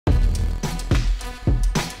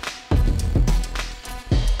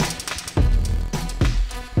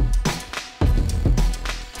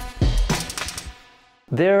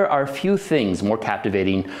There are few things more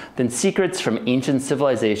captivating than secrets from ancient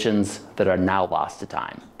civilizations that are now lost to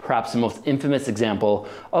time. Perhaps the most infamous example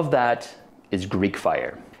of that is Greek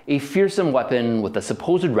fire. A fearsome weapon with a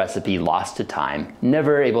supposed recipe lost to time,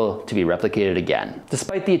 never able to be replicated again,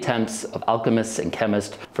 despite the attempts of alchemists and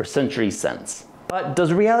chemists for centuries since. But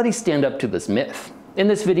does reality stand up to this myth? In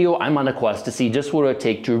this video, I'm on a quest to see just what it would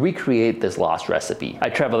take to recreate this lost recipe. I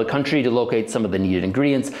travel the country to locate some of the needed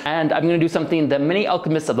ingredients, and I'm going to do something that many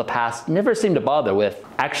alchemists of the past never seem to bother with,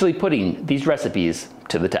 actually putting these recipes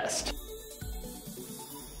to the test.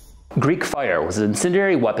 Greek fire was an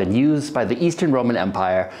incendiary weapon used by the Eastern Roman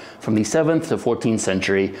Empire from the 7th to 14th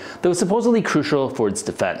century that was supposedly crucial for its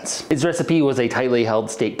defense. Its recipe was a tightly held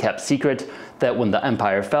state-kept secret that when the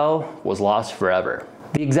empire fell, was lost forever.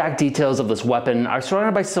 The exact details of this weapon are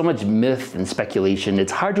surrounded by so much myth and speculation,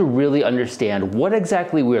 it's hard to really understand what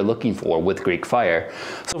exactly we are looking for with Greek fire.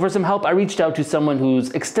 So for some help, I reached out to someone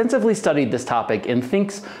who's extensively studied this topic and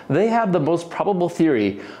thinks they have the most probable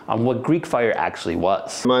theory on what Greek fire actually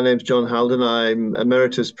was. My name's John Haldon. I'm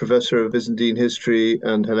Emeritus Professor of Byzantine History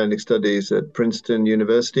and Hellenic Studies at Princeton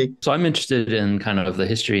University. So I'm interested in kind of the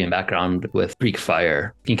history and background with Greek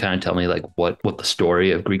fire. Can you kind of tell me like what the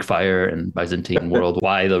story of Greek fire and Byzantine world,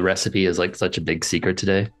 why the recipe is like such a big secret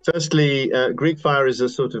today? Firstly, Greek fire is a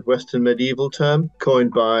sort of Western medieval term coined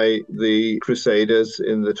by the Crusaders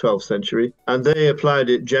in the 12th century, and they applied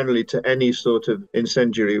it generally to any sort of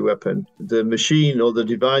incendiary weapon. The machine or the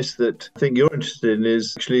device that I think you're interested in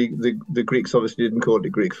is actually the Greeks obviously didn't call it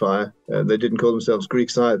Greek fire. They didn't call themselves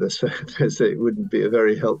Greeks either, so it wouldn't be a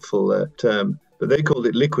very helpful term. But they called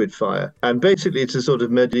it liquid fire. And basically it's a sort of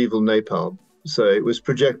medieval napalm. So it was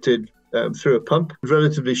projected through a pump,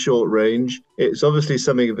 relatively short range. It's obviously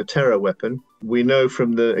something of a terror weapon. We know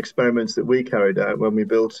from the experiments that we carried out when we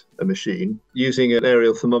built a machine, using an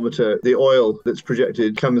aerial thermometer, the oil that's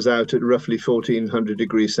projected comes out at roughly 1400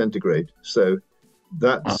 degrees centigrade. So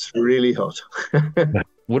that's really hot.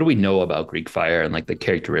 What do we know about Greek fire and like the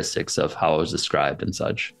characteristics of how it was described and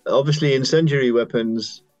such? Obviously, incendiary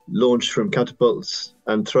weapons launched from catapults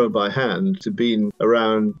and thrown by hand have been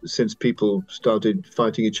around since people started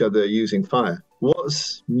fighting each other using fire.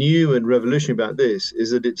 What's new and revolutionary about this is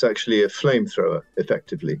that it's actually a flamethrower,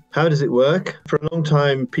 effectively. How does it work? For a long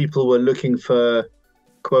time, people were looking for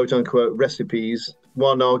quote-unquote recipes.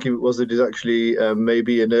 One argument was that it's actually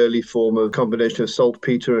maybe an early form of combination of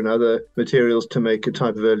saltpeter and other materials to make a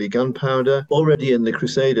type of early gunpowder. Already in the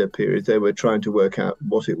Crusader period, they were trying to work out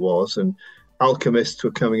what it was, and alchemists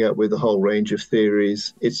were coming up with a whole range of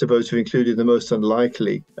theories. It's supposed to have included the most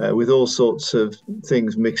unlikely, with all sorts of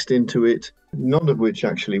things mixed into it, none of which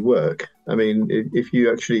actually work. I mean, if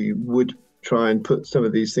you actually would try and put some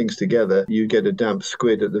of these things together, you get a damp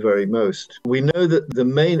squid at the very most. We know that the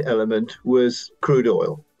main element was crude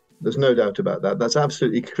oil. There's no doubt about that. That's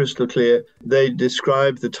absolutely crystal clear. They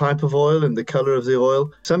described the type of oil and the color of the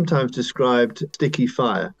oil, sometimes described sticky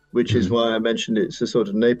fire, which is why I mentioned it's a sort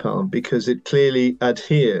of napalm, because it clearly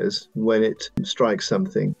adheres when it strikes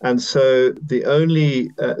something. And so the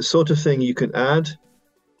only sort of thing you can add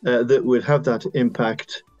that would have that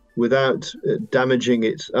impact without damaging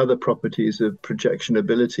its other properties of projection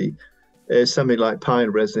ability is something like pine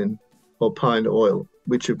resin or pine oil,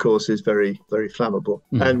 which of course is very, very flammable.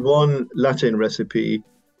 And one Latin recipe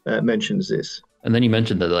mentions this. And then you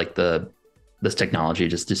mentioned that like this technology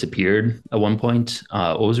just disappeared at one point.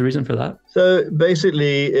 What was the reason for that? So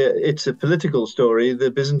basically, it's a political story.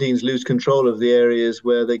 The Byzantines lose control of the areas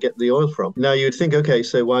where they get the oil from. Now, you'd think, okay,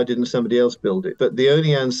 so why didn't somebody else build it? But the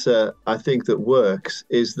only answer I think that works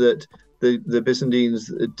is that the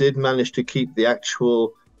Byzantines did manage to keep the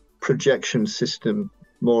actual projection system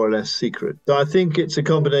more or less secret. So I think it's a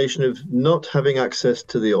combination of not having access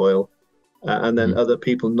to the oil, and then other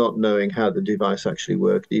people not knowing how the device actually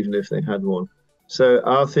worked, even if they had one. So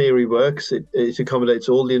our theory works. It accommodates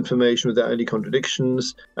all the information without any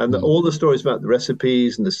contradictions, and all the stories about the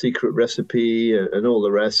recipes and the secret recipe and all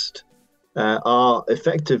the rest are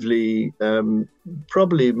effectively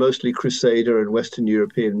probably mostly Crusader and Western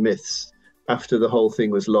European myths after the whole thing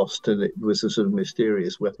was lost and it was a sort of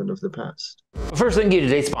mysterious weapon of the past. First, thank you to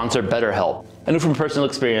today's sponsor, BetterHelp. I know from personal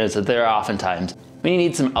experience that there are oftentimes when you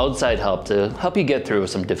need some outside help to help you get through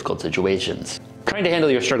some difficult situations. Trying to handle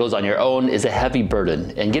your struggles on your own is a heavy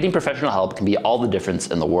burden, and getting professional help can be all the difference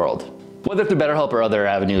in the world. Whether through BetterHelp or other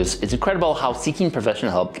avenues, it's incredible how seeking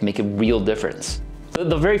professional help can make a real difference.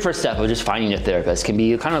 The very first step of just finding a therapist can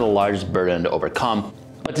be kind of the largest burden to overcome.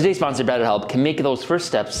 But today's sponsor, BetterHelp, can make those first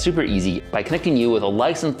steps super easy by connecting you with a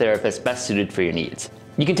licensed therapist best suited for your needs.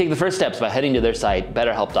 You can take the first steps by heading to their site,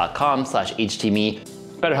 betterhelp.com/htme,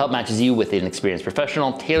 BetterHelp matches you with an experienced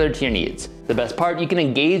professional tailored to your needs. The best part, you can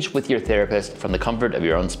engage with your therapist from the comfort of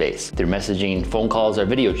your own space through messaging, phone calls, or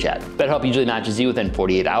video chat. BetterHelp usually matches you within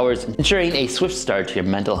 48 hours, ensuring a swift start to your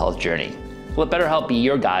mental health journey. Let BetterHelp be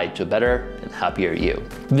your guide to a better and happier you.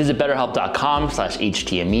 Visit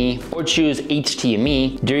betterhelp.com/HTME or choose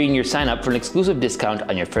HTME during your sign up for an exclusive discount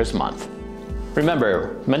on your first month.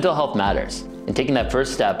 Remember, mental health matters, and taking that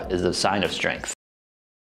first step is a sign of strength.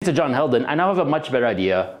 Thanks to John Heldon, I now have a much better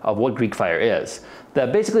idea of what Greek fire is.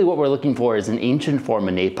 That basically what we're looking for is an ancient form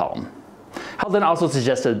of napalm. Heldon also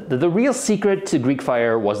suggested that the real secret to Greek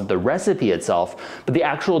fire wasn't the recipe itself, but the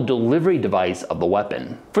actual delivery device of the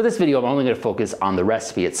weapon. For this video, I'm only going to focus on the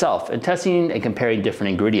recipe itself and testing and comparing different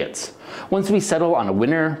ingredients. Once we settle on a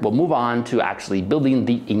winner, we'll move on to actually building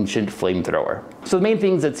the ancient flamethrower. So the main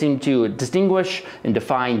things that seem to distinguish and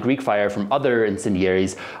define Greek fire from other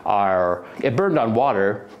incendiaries are it burned on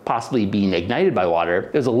water, possibly being ignited by water.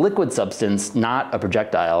 It was a liquid substance, not a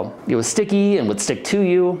projectile. It was sticky and would stick to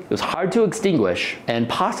you. It was hard to extinguish, and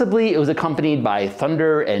possibly it was accompanied by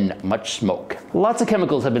thunder and much smoke. Lots of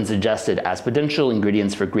chemicals have been suggested as potential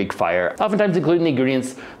ingredients for Greek fire, oftentimes including the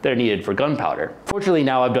ingredients that are needed for gunpowder. Fortunately,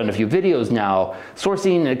 now I've done a few videos now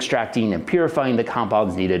sourcing and extracting and purifying the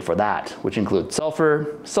compounds needed for that, which include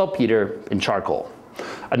sulfur, saltpeter, and charcoal.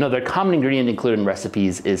 Another common ingredient included in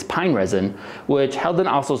recipes is pine resin, which Heldon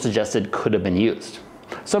also suggested could have been used.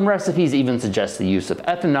 Some recipes even suggest the use of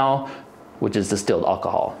ethanol, which is distilled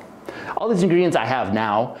alcohol. All these ingredients I have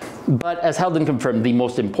now, but as Heldon confirmed, the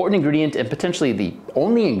most important ingredient and potentially the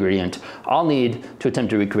only ingredient I'll need to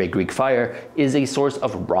attempt to recreate Greek fire is a source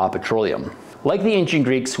of raw petroleum. Like the ancient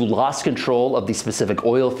Greeks who lost control of the specific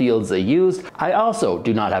oil fields they used, I also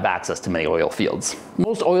do not have access to many oil fields.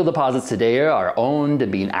 Most oil deposits today are owned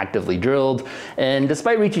and being actively drilled, and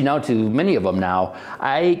despite reaching out to many of them now,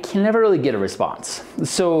 I can never really get a response.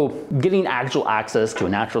 So getting actual access to a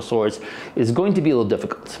natural source is going to be a little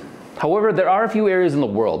difficult. However, there are a few areas in the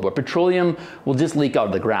world where petroleum will just leak out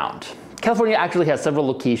of the ground. California actually has several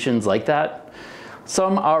locations like that.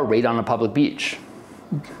 Some are right on a public beach.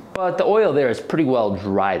 But the oil there is pretty well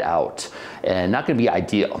dried out and not going to be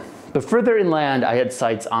ideal. But further inland, I had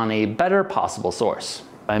sights on a better possible source.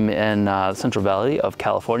 I'm in the Central Valley of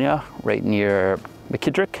California, right near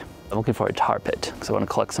McKittrick. I'm looking for a tar pit because I want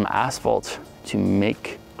to collect some asphalt to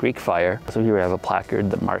make Greek fire. So here we have a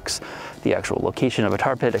placard that marks the actual location of a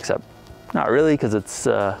tar pit, except not really, because it's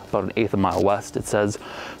about 1/8 of a mile west, it says.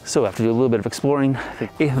 So I have to do a little bit of exploring.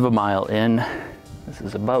 1/8 of a mile in, this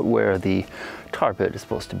is about where the tar pit is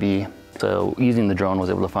supposed to be. So using the drone, I was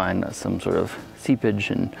able to find some sort of seepage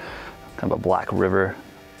and kind of a black river.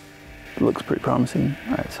 It looks pretty promising.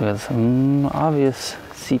 All right, so we have some obvious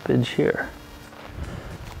seepage here.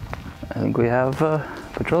 I think we have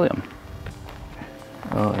petroleum.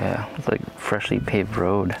 Oh yeah, it's like freshly paved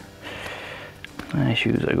road. My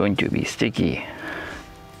shoes are going to be sticky.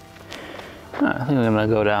 I think I'm gonna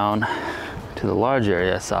go down to the large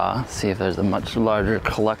area I saw, see if there's a much larger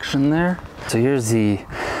collection there. So here's the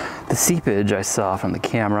seepage I saw from the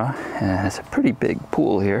camera, and it's a pretty big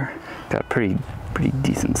pool here. Got a pretty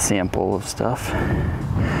decent sample of stuff.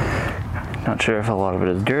 Not sure if a lot of it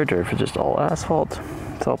is dirt or if it's just all asphalt.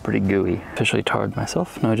 It's all pretty gooey. Officially tarred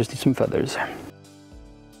myself. Now I just need some feathers.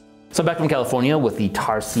 So back from California with the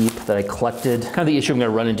tar seep that I collected. Kind of the issue I'm gonna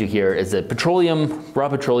run into here is that petroleum, raw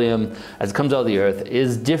petroleum, as it comes out of the earth,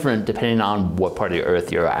 is different depending on what part of the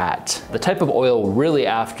earth you're at. The type of oil we're really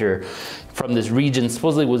after from this region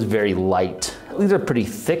supposedly was very light. These are pretty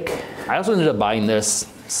thick. I also ended up buying this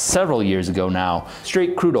several years ago now,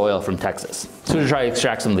 straight crude oil from Texas. So to try to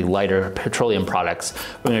extract some of the lighter petroleum products,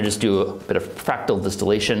 we're gonna just do a bit of fractal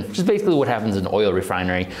distillation, which is basically what happens in an oil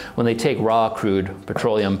refinery when they take raw crude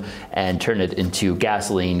petroleum and turn it into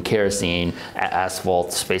gasoline, kerosene,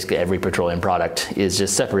 asphalt. Basically every petroleum product is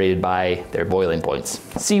just separated by their boiling points.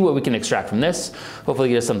 See what we can extract from this. Hopefully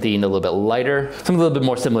get us something a little bit lighter, something a little bit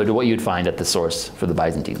more similar to what you'd find at the source for the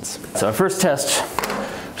Byzantines. So our first test,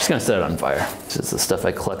 I'm just gonna set it on fire. This is the stuff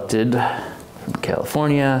I collected from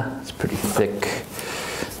California. It's pretty thick.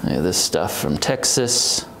 I have this stuff from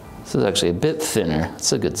Texas. This is actually a bit thinner.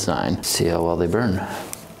 That's a good sign. Let's see how well they burn.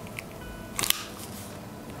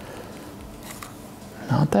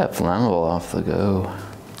 Not that flammable off the go.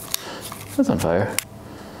 That's on fire.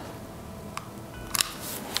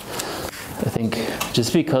 I think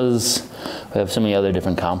just because we have so many other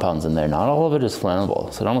different compounds in there, not all of it is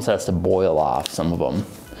flammable. So it almost has to boil off some of them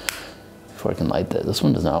before I can light that. This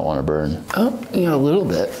one does not want to burn. Oh, yeah, a little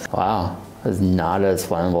bit. Wow, that's not as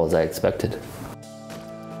flammable as I expected.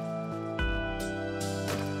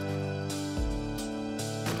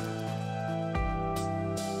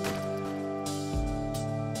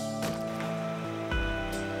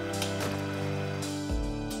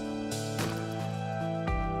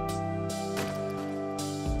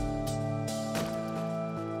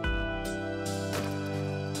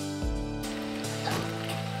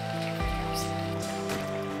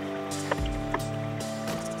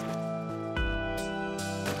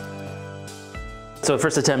 So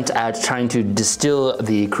first attempt at trying to distill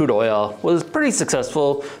the crude oil was pretty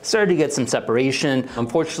successful. Started to get some separation.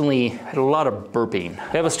 Unfortunately, had a lot of burping.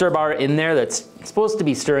 We have a stir bar in there that's supposed to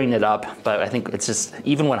be stirring it up, but I think it's just,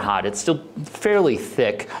 even when hot, it's still fairly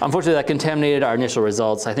thick. Unfortunately, that contaminated our initial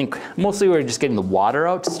results. I think mostly we were just getting the water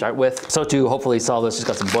out to start with. So to hopefully solve this, just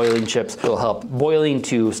got some boiling chips. It'll help boiling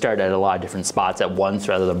to start at a lot of different spots at once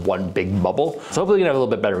rather than one big bubble. So hopefully we can have a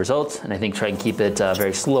little bit better results, and I think try and keep it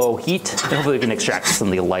very slow heat, and hopefully we can extract some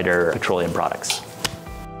of the lighter petroleum products.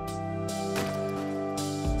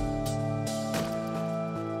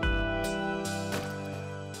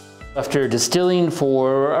 After distilling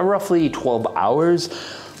for roughly 12 hours,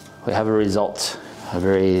 we have a result. A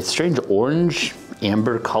very strange orange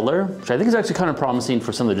amber color, which I think is actually kind of promising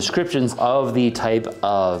for some of the descriptions of the type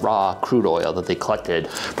of raw crude oil that they collected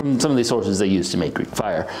from some of the sources they used to make Greek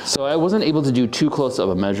fire. So I wasn't able to do too close of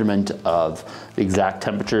a measurement of the exact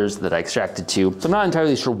temperatures that I extracted to. So I'm not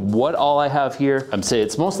entirely sure what all I have here. I'm saying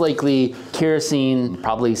it's most likely kerosene,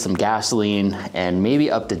 probably some gasoline, and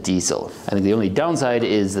maybe up to diesel. I think the only downside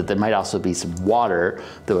is that there might also be some water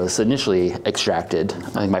that was initially extracted.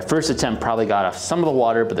 I think my first attempt probably got off some of the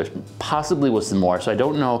water, but there possibly was some more. So I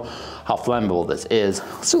don't know how flammable this is.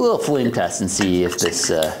 Let's do a little flame test and see if this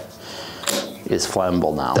is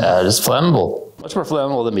flammable now. That is flammable. Much more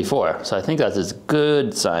flammable than before. So I think that's a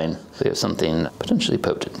good sign. We have something potentially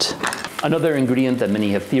potent. Another ingredient that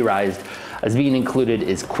many have theorized as being included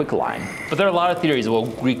is quicklime. But there are a lot of theories of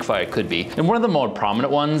what Greek fire could be. And one of the more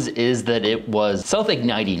prominent ones is that it was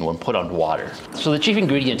self-igniting when put on water. So the chief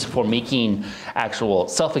ingredient for making actual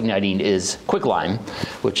self-igniting is quicklime,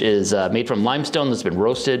 which is made from limestone that's been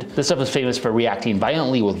roasted. This stuff is famous for reacting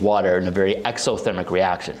violently with water in a very exothermic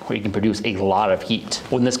reaction, where you can produce a lot of heat.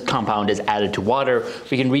 When this compound is added to water,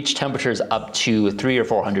 we can reach temperatures up to 300 or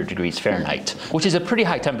 400 degrees Fahrenheit, which is a pretty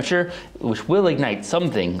high temperature, which will ignite some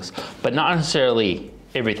things, but not necessarily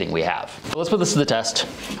everything we have. So let's put this to the test.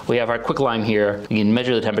 We have our quicklime here. We can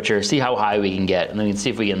measure the temperature, see how high we can get, and then we can see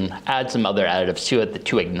if we can add some other additives to it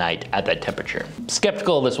to ignite at that temperature.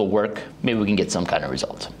 Skeptical this will work. Maybe we can get some kind of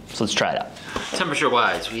result. So let's try it out. Temperature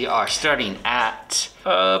wise, we are starting at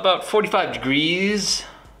about 45 degrees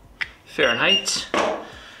Fahrenheit.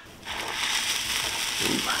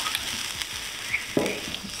 Ooh.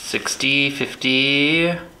 60,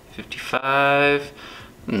 50, 55.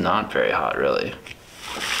 Not very hot, really.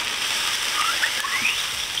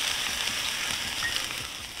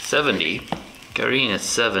 70. Carrying is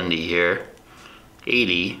 70 here.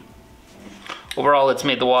 80. Overall, it's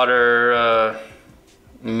made the water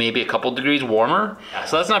maybe a couple degrees warmer. Yeah,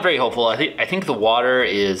 so that's not very hopeful. I think the water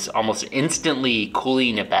is almost instantly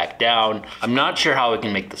cooling it back down. I'm not sure how we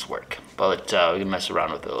can make this work, but we can mess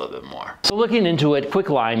around with it a little bit more. So looking into it,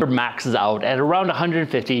 quicklime maxes out at around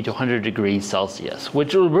 150 to 100 degrees Celsius,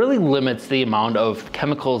 which really limits the amount of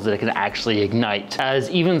chemicals that it can actually ignite, as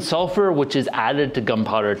even sulfur, which is added to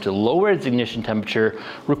gunpowder to lower its ignition temperature,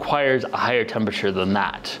 requires a higher temperature than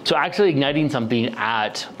that. So actually igniting something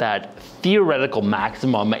at that theoretical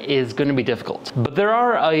maximum is going to be difficult. But there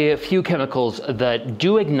are a few chemicals that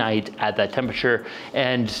do ignite at that temperature,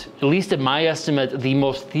 and at least in my estimate, the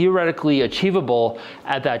most theoretically achievable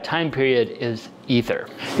at that time period is ether.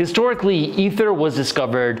 Historically, ether was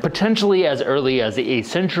discovered potentially as early as the 8th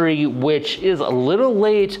century, which is a little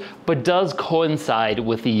late, but does coincide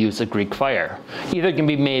with the use of Greek fire. Ether can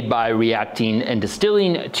be made by reacting and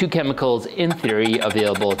distilling two chemicals in theory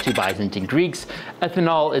available to Byzantine Greeks,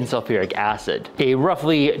 ethanol and sulfuric acid. A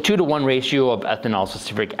roughly 2-to-1 ratio of ethanol to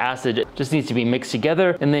sulfuric acid just needs to be mixed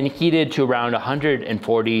together and then heated to around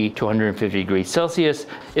 140 to 150 degrees Celsius.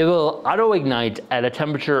 It will auto-ignite at a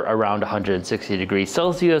temperature around 160 degrees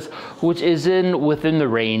Celsius, which is within the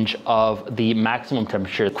range of the maximum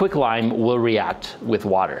temperature quicklime will react with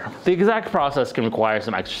water. The exact process can require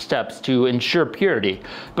some extra steps to ensure purity,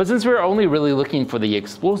 but since we're only really looking for the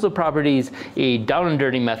explosive properties, a down and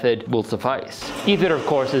dirty method will suffice. Ether, of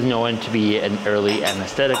course, is known to be an early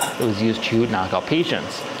anesthetic that was used to knock out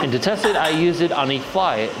patients. And to test it, I used it on a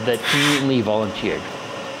fly that conveniently volunteered.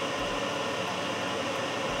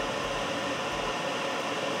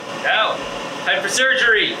 Now, time for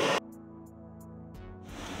surgery!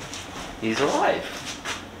 He's alive.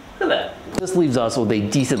 Look at that. This leaves us with a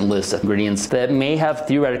decent list of ingredients that may have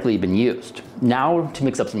theoretically been used. Now to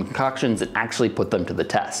mix up some concoctions and actually put them to the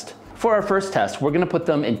test. For our first test, we're gonna put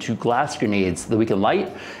them into glass grenades that we can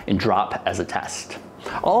light and drop as a test.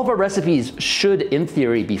 All of our recipes should, in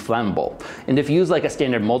theory, be flammable, and if used like a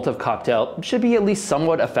standard Molotov cocktail, should be at least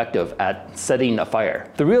somewhat effective at setting a fire.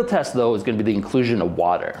 The real test, though, is going to be the inclusion of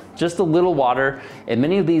water. Just a little water, and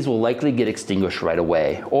many of these will likely get extinguished right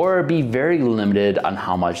away, or be very limited on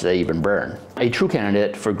how much they even burn. A true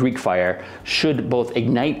candidate for Greek fire should both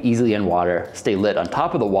ignite easily in water, stay lit on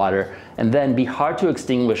top of the water, and then be hard to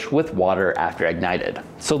extinguish with water after ignited.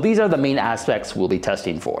 So these are the main aspects we'll be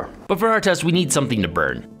testing for. But for our test, we need something to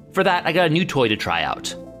burn. For that, I got a new toy to try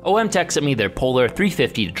out. OM Tech sent me their Polar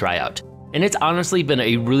 350 to try out, and it's honestly been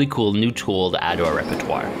a really cool new tool to add to our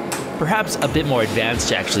repertoire. Perhaps a bit more advanced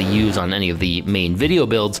to actually use on any of the main video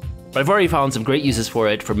builds, but I've already found some great uses for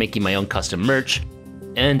it for making my own custom merch.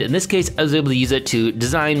 And in this case, I was able to use it to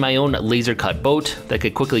design my own laser cut boat that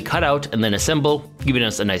could quickly cut out and then assemble, giving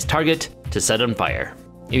us a nice target to set on fire.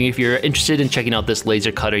 And if you're interested in checking out this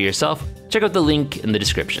laser cutter yourself, check out the link in the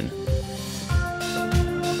description.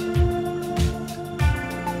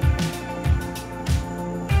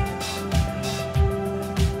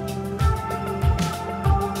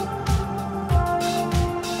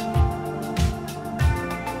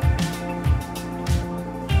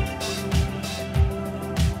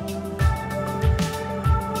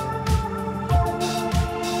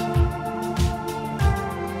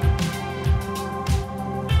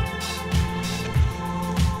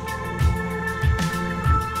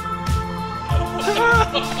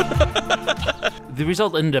 The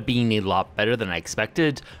result ended up being a lot better than I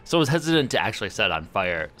expected, so I was hesitant to actually set it on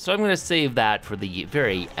fire, so I'm going to save that for the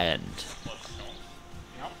very end.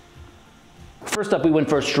 First up, we went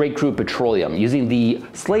for straight crude petroleum, using the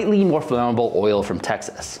slightly more flammable oil from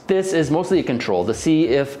Texas. This is mostly a control to see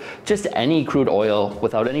if just any crude oil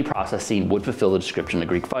without any processing would fulfill the description of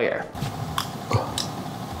Greek fire.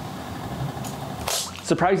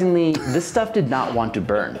 Surprisingly, this stuff did not want to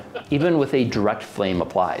burn, even with a direct flame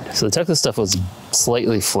applied. So the Texas stuff was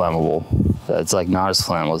slightly flammable. It's like not as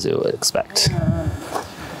flammable as you would expect.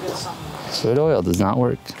 Crude oil does not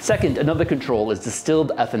work. Second, another control is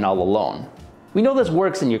distilled ethanol alone. We know this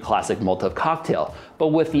works in your classic Molotov cocktail, but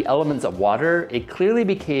with the elements of water, it clearly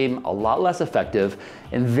became a lot less effective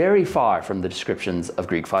and very far from the descriptions of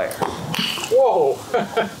Greek fire. Whoa!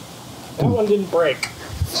 That one didn't break.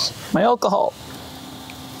 My alcohol.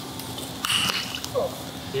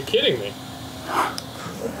 You're kidding me.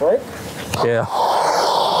 Break? Yeah.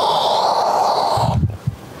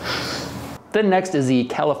 Then next is the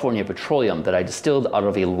California petroleum that I distilled out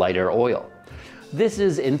of a lighter oil. This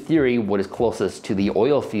is, in theory, what is closest to the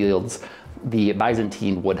oil fields the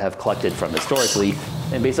Byzantine would have collected from historically,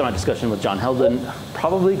 and based on my discussion with John Heldon,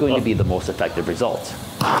 probably going to be the most effective result.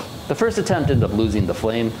 The first attempt ended up losing the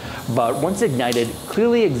flame, but once ignited,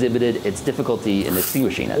 clearly exhibited its difficulty in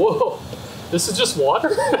extinguishing it. Whoa! This is just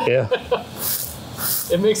water? Yeah.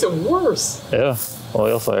 It makes it worse. Yeah.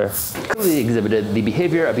 Oil fire. Clearly exhibited the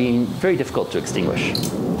behavior of being very difficult to extinguish.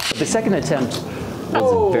 But the second attempt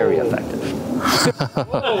was very effective.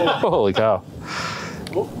 Holy cow.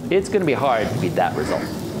 It's going to be hard to beat that result.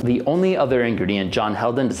 The only other ingredient John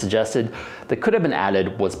Heldon suggested that could have been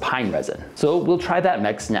added was pine resin. So we'll try that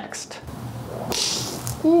mix next.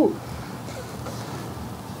 Ooh.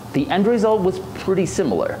 The end result was pretty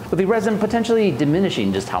similar, with the resin potentially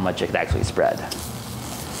diminishing just how much it could actually spread.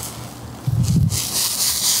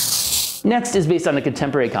 Next is based on a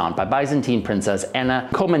contemporary account by Byzantine princess Anna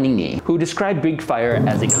Komnene, who described Greek fire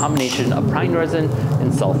as a combination of pine resin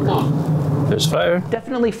and sulfur. There's fire.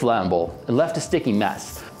 Definitely flammable and left a sticky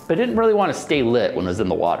mess, but didn't really want to stay lit when it was in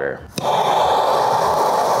the water.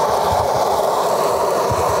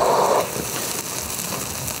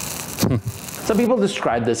 Some people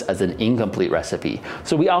describe this as an incomplete recipe,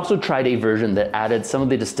 so we also tried a version that added some of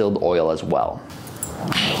the distilled oil as well.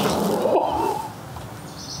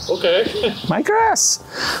 Okay. My grass.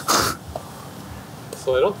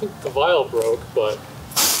 So I don't think the vial broke, but...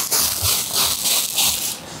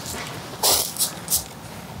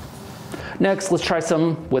 Next, let's try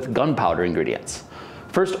some with gunpowder ingredients.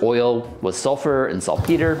 First oil was sulfur and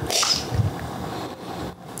saltpeter.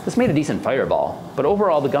 This made a decent fireball, but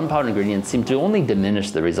overall the gunpowder ingredients seem to only diminish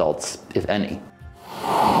the results, if any.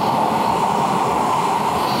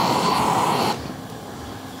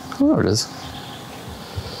 Oh, there it is.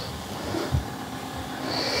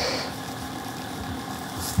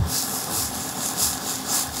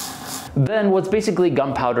 Then what's basically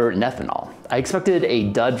gunpowder and ethanol. I expected a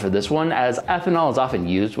dud for this one, as ethanol is often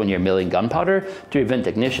used when you're milling gunpowder to prevent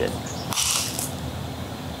ignition.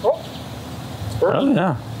 Oh, it's burning.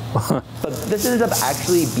 Oh yeah. But this ended up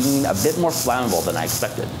actually being a bit more flammable than I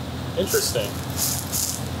expected. Interesting.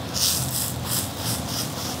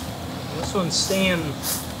 This one's staying.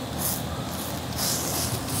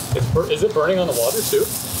 Is it burning on the water too?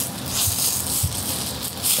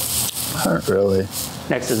 Not really.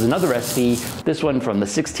 Next is another recipe, this one from the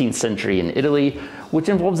 16th century in Italy, which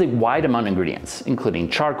involves a wide amount of ingredients, including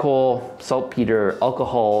charcoal, saltpeter,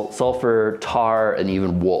 alcohol, sulfur, tar, and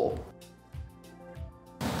even wool.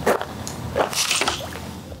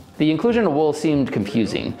 The inclusion of wool seemed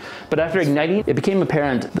confusing, but after igniting, it became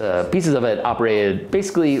apparent the pieces of it operated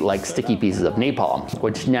basically like sticky pieces of napalm,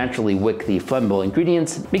 which naturally wick the flammable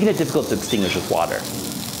ingredients, making it difficult to extinguish with water.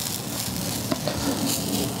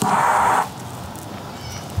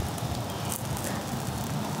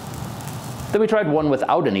 Then we tried one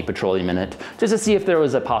without any petroleum in it, just to see if there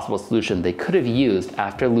was a possible solution they could have used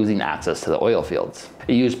after losing access to the oil fields.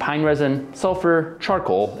 It used pine resin, sulfur,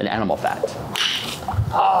 charcoal, and animal fat.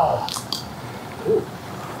 Oh. Ooh.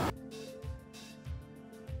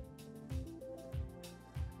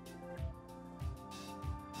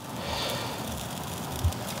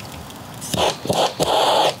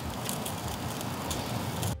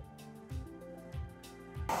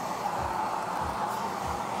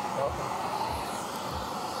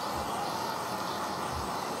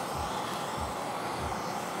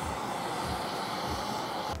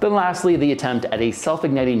 Then lastly, the attempt at a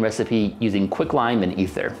self-igniting recipe using quicklime and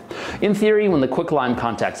ether. In theory, when the quicklime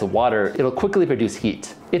contacts the water, it'll quickly produce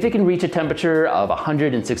heat. If it can reach a temperature of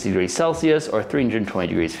 160 degrees Celsius or 320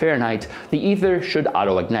 degrees Fahrenheit, the ether should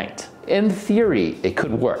auto-ignite. In theory, it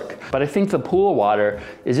could work, but I think the pool of water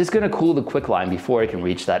is just going to cool the quicklime before it can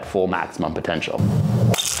reach that full maximum potential.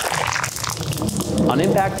 On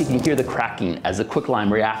impact, you can hear the cracking as the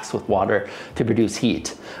quicklime reacts with water to produce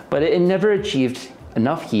heat, but it never achieved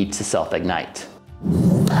enough heat to self-ignite.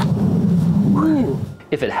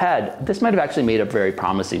 If it had, this might have actually made a very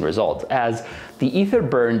promising result, as the ether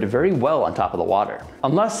burned very well on top of the water.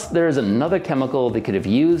 Unless there is another chemical they could have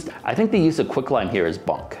used, I think the use of quicklime here is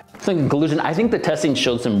bunk. So in conclusion, I think the testing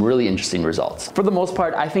showed some really interesting results. For the most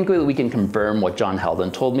part, I think that we can confirm what John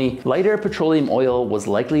Heldon told me. Lighter petroleum oil was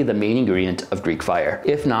likely the main ingredient of Greek fire,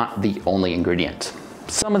 if not the only ingredient.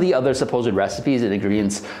 Some of the other supposed recipes and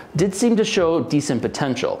ingredients did seem to show decent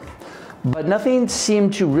potential, but nothing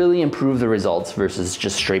seemed to really improve the results versus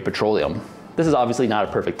just straight petroleum. This is obviously not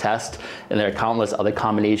a perfect test, and there are countless other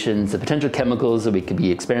combinations of potential chemicals that we could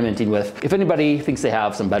be experimenting with. If anybody thinks they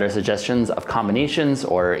have some better suggestions of combinations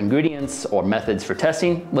or ingredients or methods for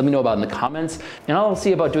testing, let me know about it in the comments, and I'll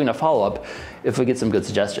see about doing a follow-up if we get some good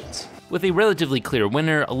suggestions. With a relatively clear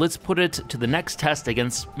winner, let's put it to the next test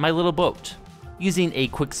against my little boat. Using a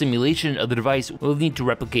quick simulation of the device, we'll need to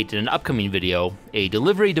replicate in an upcoming video a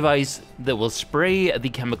delivery device that will spray the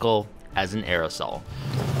chemical as an aerosol.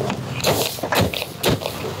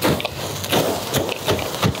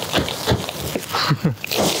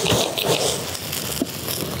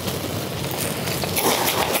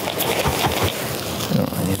 I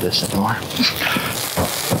don't really need this anymore.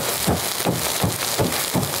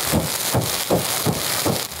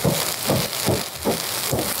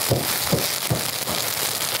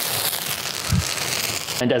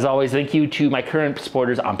 And as always, thank you to my current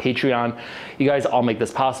supporters on Patreon. You guys all make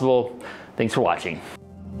this possible. Thanks for watching.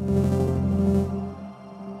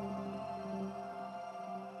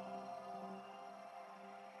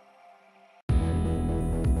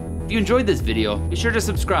 If you enjoyed this video, be sure to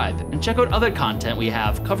subscribe and check out other content we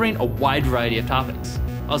have covering a wide variety of topics.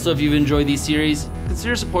 Also, if you've enjoyed these series,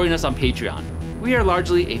 consider supporting us on Patreon. We are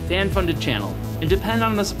largely a fan-funded channel and depend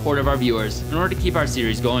on the support of our viewers in order to keep our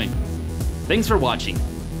series going. Thanks for watching.